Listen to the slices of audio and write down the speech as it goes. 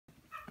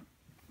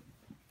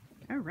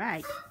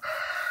right.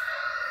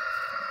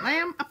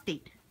 Lamb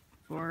update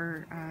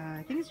for,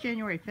 I think it's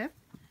January 5th,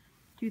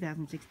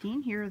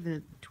 2016. Here are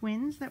the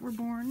twins that were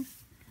born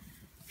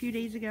a few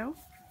days ago.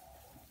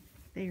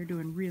 They are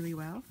doing really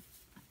well.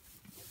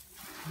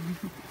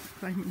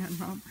 Climbing on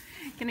Mom.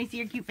 Can I see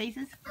your cute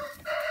faces?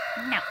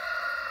 No.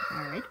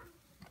 Alright.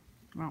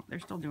 Well, they're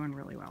still doing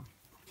really well.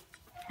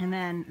 And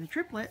then the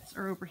triplets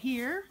are over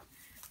here.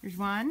 There's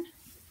 1,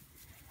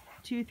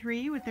 2,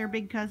 3 with their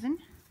big cousin.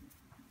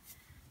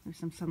 There's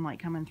some sunlight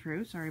coming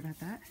through. Sorry about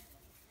that.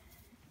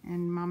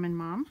 And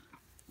Mom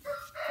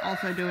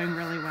also doing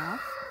really well.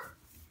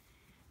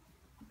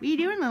 What are you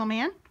doing, little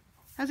man?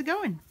 How's it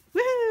going?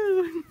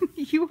 Woohoo!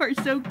 You are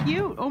so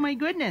cute. Oh my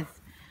goodness.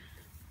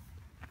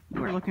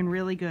 You are looking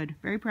really good.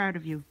 Very proud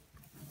of you.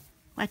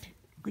 What?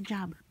 Good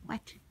job.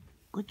 What?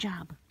 Good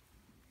job.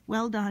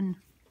 Well done.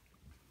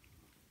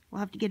 We'll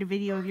have to get a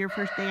video of your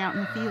first day out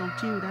in the field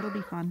too. That'll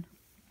be fun.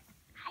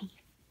 Hi.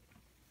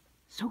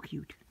 So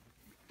cute.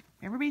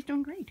 Everybody's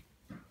doing great.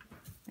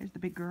 There's the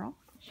big girl.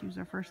 She was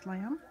our first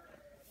lamb.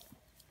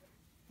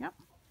 Yep.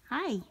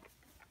 Hi.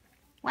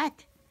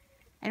 What?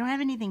 I don't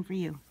have anything for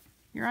you.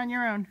 You're on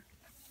your own.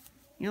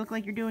 You look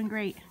like you're doing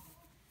great.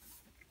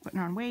 Putting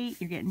on weight.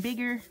 You're getting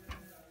bigger.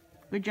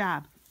 Good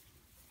job.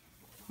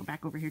 Go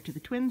back over here to the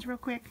twins real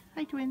quick.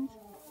 Hi, twins.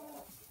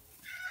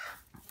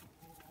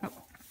 Oh,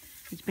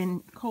 it's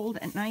been cold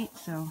at night,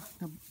 so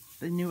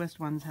the newest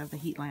ones have the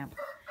heat lamp,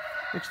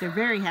 which they're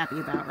very happy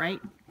about, right?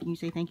 Can you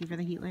say thank you for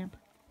the heat lamp?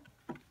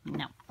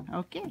 No.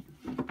 Okay.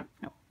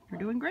 No, you're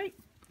doing great.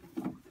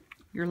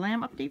 Your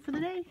lamb update for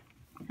the day.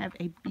 Have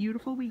a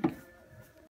beautiful week.